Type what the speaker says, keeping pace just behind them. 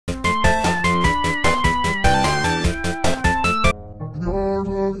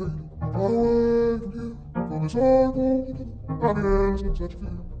Well,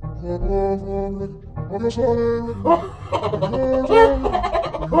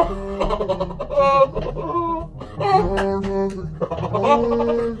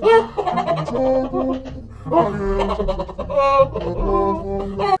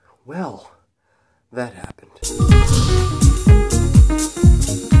 that happened.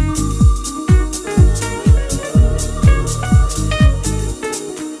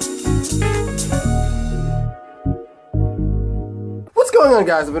 What's going on,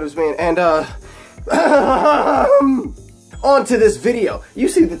 guys? It's me, and on to this video. You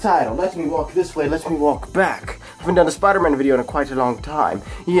see the title. Let me walk this way, let me walk back. I haven't done a Spider-Man video in quite a long time.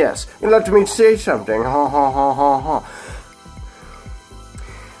 Yes, let me say something. Ha ha ha ha ha.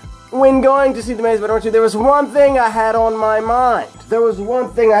 When going to see The Maze Spider-Man 2, there was one thing I had on my mind. There was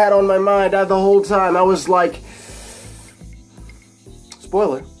one thing I had on my mind the whole time. I was like,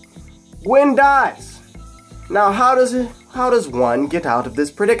 spoiler, Gwen dies. Now, how does one get out of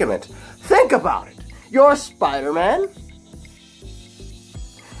this predicament? Think about it. You're Spider-Man.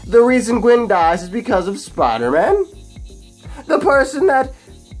 The reason Gwen dies is because of Spider-Man. The person that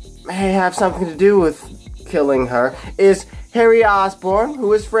may have something to do with killing her is Harry Osborn,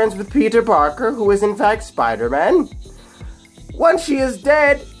 who is friends with Peter Parker, who is in fact Spider-Man. Once she is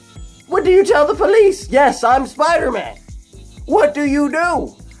dead, what do you tell the police? Yes, I'm Spider-Man. What do you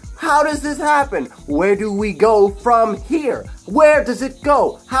do? How does this happen? Where do we go from here? Where does it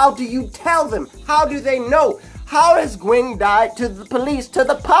go? How do you tell them? How do they know? How has Gwen died to the police, to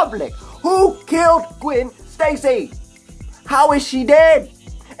the public? Who killed Gwen Stacy? How is she dead?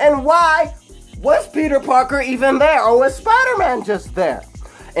 And why was Peter Parker even there? Or was Spider-Man just there?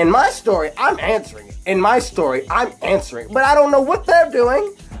 In my story, I'm answering it. In my story, I'm answering. But I don't know what they're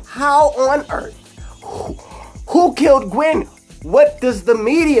doing. How on earth? Who killed Gwen? What does the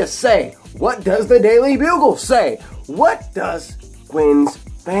media say? What does the Daily Bugle say? What does Gwen's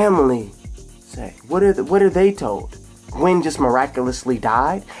family say? What are they told? Gwen just miraculously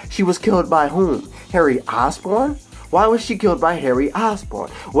died? She was killed by whom? Harry Osborn? Why was she killed by Harry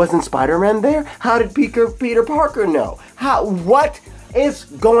Osborn? Wasn't Spider-Man there? How did Peter Parker know? What is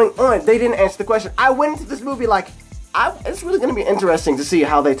going on? They didn't answer the question. I went into this movie like, it's really going to be interesting to see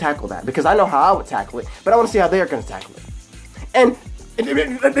how they tackle that. Because I know how I would tackle it, but I want to see how they're going to tackle it. And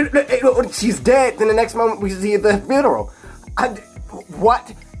she's dead, then the next moment we see the funeral.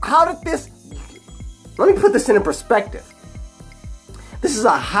 What? How did this... Let me put this into perspective. This is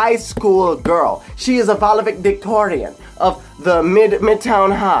a high school girl. She is a valedictorian of the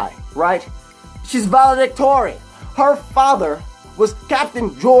Midtown High, right? She's valedictorian. Her father was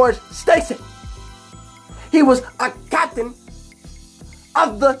Captain George Stacy. He was a captain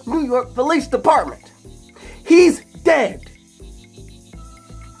of the New York Police Department. He's dead.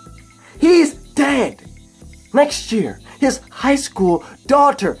 He's dead. Next year, his high school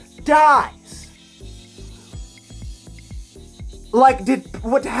daughter dies. Like,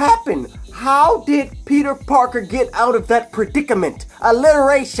 what happened? How did Peter Parker get out of that predicament?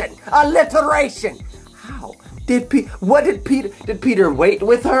 Alliteration. How? Did Peter wait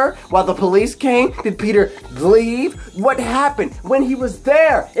with her while the police came? Did Peter leave? What happened when he was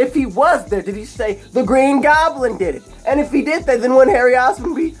there? If he was there, did he say the Green Goblin did it? And if he did that, then wouldn't Harry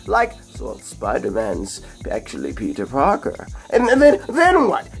Osborn be like, so Spider-Man's actually Peter Parker? And then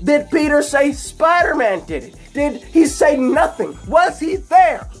what? Did Peter say Spider-Man did it? Did he say nothing? Was he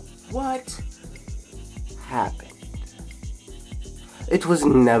there? What happened? It was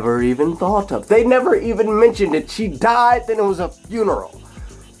never even thought of. They never even mentioned it. She died, then it was a funeral.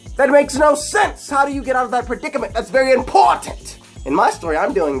 That makes no sense. How do you get out of that predicament? That's very important. In my story,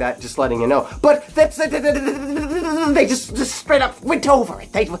 I'm doing that, just letting you know. But that's, they just straight up went over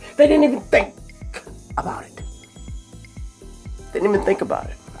it. They didn't even think about it. They didn't even think about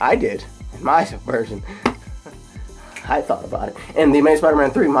it. I did, in my version. I thought about it. In The Amazing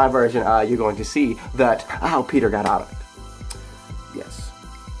Spider-Man 3, my version, you're going to see that how Peter got out of it. Yes.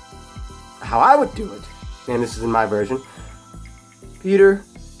 How I would do it, and this is in my version, Peter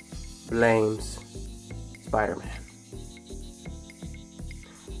blames Spider-Man.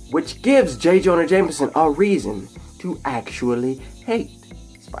 Which gives J. Jonah Jameson a reason to actually hate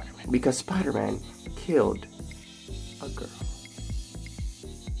Spider-Man. Because Spider-Man killed a girl.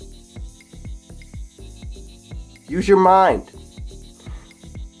 Use your mind.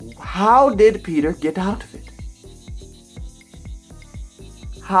 How did Peter get out of it?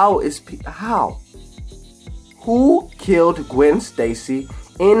 How? Who killed Gwen Stacy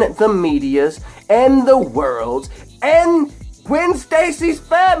in the media's and the world's and Gwen Stacy's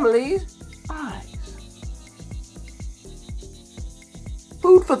family's eyes?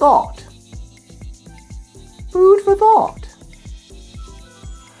 Food for thought. Food for thought.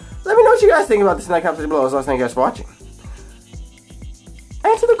 Let me know what you guys think about this in the comments below. As always, thank you guys for watching.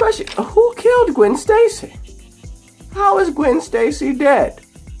 Answer the question, who killed Gwen Stacy? How is Gwen Stacy dead?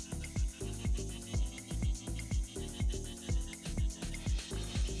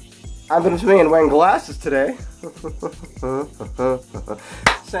 I'm Venom and wearing glasses today.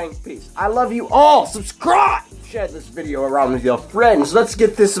 Saying peace. I love you all. Subscribe. Share this video around with your friends. Let's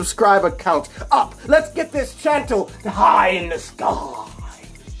get this subscriber count up. Let's get this channel high in the sky.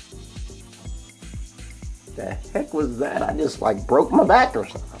 The heck was that? I just like broke my back or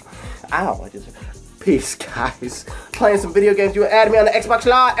something. Ow, peace, guys. Playing some video games. You can add me on the Xbox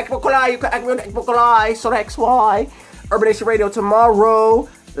Live. Xbox Live. You can add me on the Xbox Live. So XY. Urban Nation Radio tomorrow.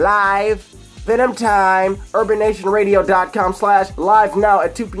 Live. Venom time. UrbanNationRadio.com/live now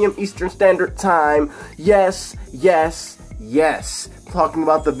at 2 p.m. Eastern Standard Time. Yes, yes, yes. Talking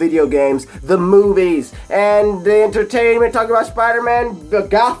about the video games, the movies, and the entertainment. Talking about Spider-Man, the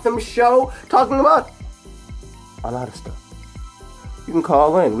Gotham show. Talking about a lot of stuff. You can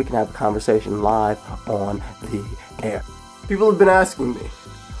call in. We can have a conversation live on the air. People have been asking me,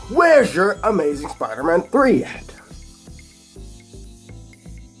 where's your Amazing Spider-Man 3 at?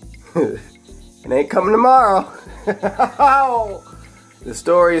 It ain't coming tomorrow. The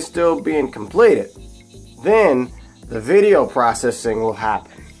story is still being completed. Then the video processing will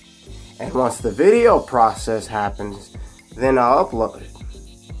happen. And once the video process happens, then I'll upload it.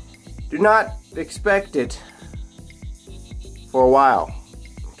 Do not expect it for a while,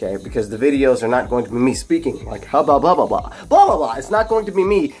 okay? Because the videos are not going to be me speaking like blah blah blah blah blah blah blah blah. It's not going to be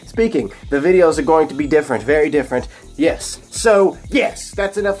me speaking. The videos are going to be different, very different. Yes. So yes,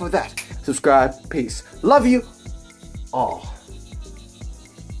 that's enough of that. Subscribe. Peace. Love you all.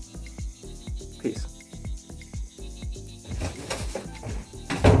 Peace.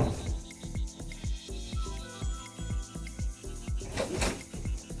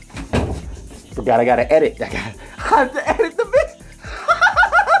 Forgot I gotta edit. I have to edit the video.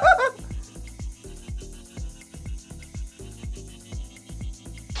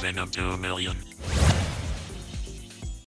 Venom 2 million.